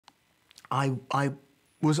I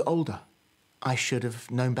was older. I should have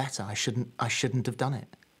known better. I shouldn't have done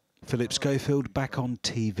it. Phillip Schofield back on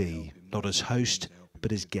TV, not as host,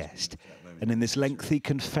 but as guest. And in this lengthy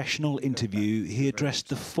confessional interview, he addressed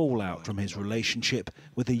the fallout from his relationship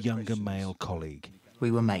with a younger male colleague. We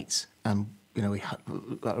were mates, and we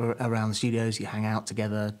around the studios, you hang out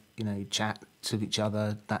together, you chat to each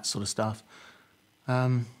other, that sort of stuff.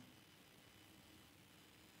 And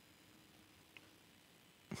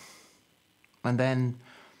then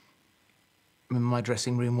in my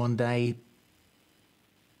dressing room one day,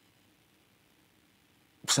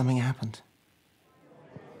 something happened.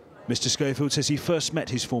 Mr. Schofield says he first met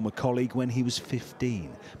his former colleague when he was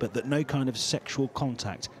 15, but that no kind of sexual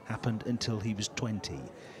contact happened until he was 20.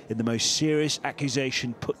 In the most serious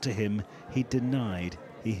accusation put to him, he denied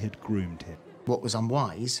he had groomed him. What was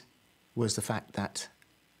unwise was the fact that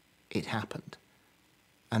it happened,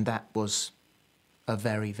 and that was a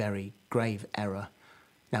very, very grave error.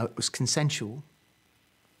 Now, it was consensual,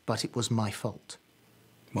 but it was my fault.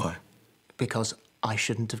 Why? Because I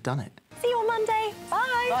shouldn't have done it. See you on Monday.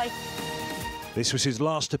 Bye. Bye. This was his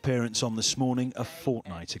last appearance on This Morning a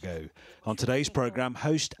fortnight ago. On today's programme,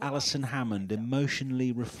 host Alison Hammond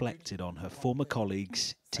emotionally reflected on her former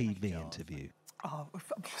colleague's TV interview. Oh,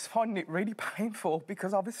 I'm just finding it really painful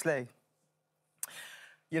because obviously,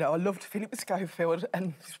 I loved Phillip Schofield,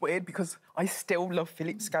 and it's weird because I still love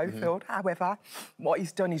Phillip Schofield. However, what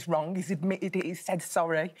he's done is wrong. He's admitted it, he's said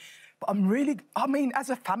sorry. But as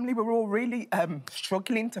a family, we're all really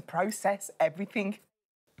struggling to process everything.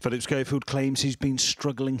 Phillip Schofield claims he's been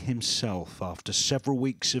struggling himself after several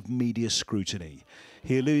weeks of media scrutiny.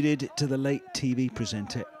 He alluded to the late TV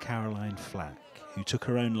presenter Caroline Flack, who took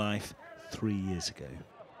her own life 3 years ago.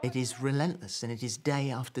 It is relentless, and it is day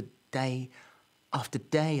after day after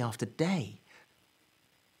day after day.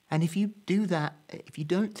 And if you do that, if you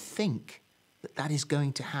don't think that that is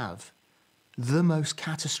going to have the most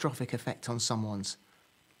catastrophic effect on someone's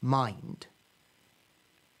mind,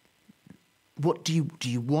 what do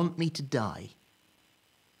you want me to die?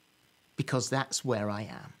 Because that's where I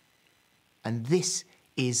am. And this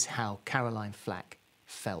is how Caroline Flack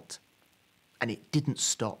felt. And it didn't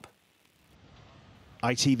stop.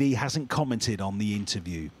 ITV hasn't commented on the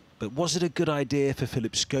interview, but was it a good idea for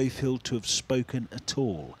Phillip Schofield to have spoken at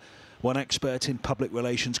all? One expert in public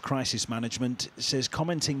relations crisis management says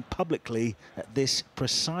commenting publicly at this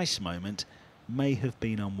precise moment may have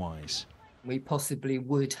been unwise. We possibly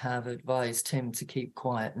would have advised him to keep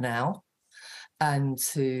quiet now and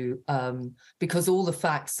to, because all the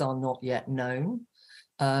facts are not yet known.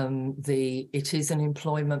 It is an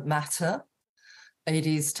employment matter. It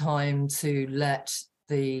is time to let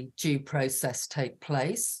the due process take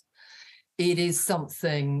place. It is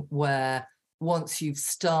something where once you've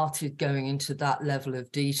started going into that level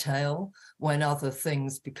of detail, when other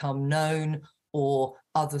things become known or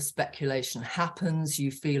other speculation happens,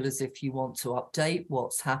 you feel as if you want to update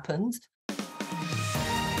what's happened.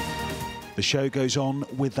 The show goes on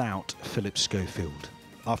without Phillip Schofield.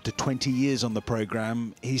 After 20 years on the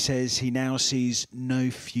programme, he says he now sees no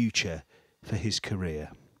future for his career.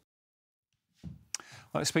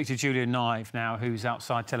 Let's speak to Julian Knive now, who's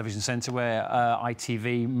outside Television Centre, where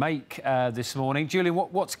ITV make this morning. Julian,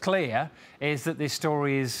 what's clear is that this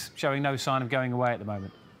story is showing no sign of going away at the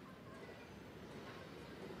moment.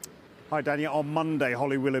 Hi, Daniel. On Monday,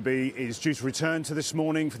 Holly Willoughby is due to return to This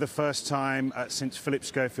Morning for the first time since Phillip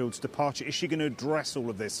Schofield's departure. Is she going to address all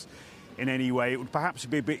of this in any way? It would perhaps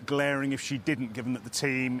be a bit glaring if she didn't, given that the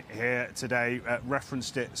team here today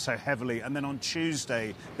referenced it so heavily. And then on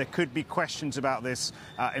Tuesday, there could be questions about this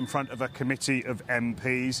in front of a committee of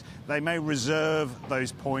MPs. They may reserve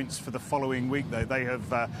those points for the following week, though. They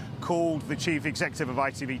have called the chief executive of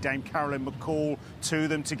ITV, Dame Carolyn McCall, to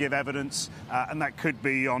them to give evidence, and that could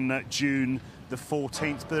be on June the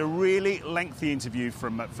 14th. But a really lengthy interview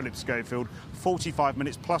from Phillip Schofield, 45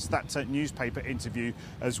 minutes, plus that newspaper interview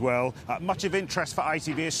as well. Much of interest for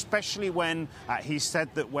ITV, especially when he said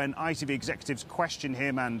that when ITV executives questioned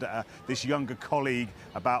him and this younger colleague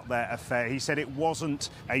about their affair, he said it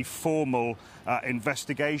wasn't a formal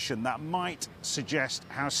investigation. That might suggest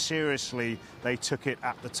how seriously they took it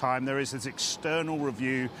at the time. There is this external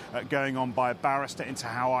review going on by a barrister into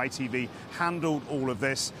how ITV handled all of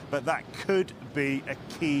this, but that could be a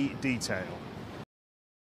key detail.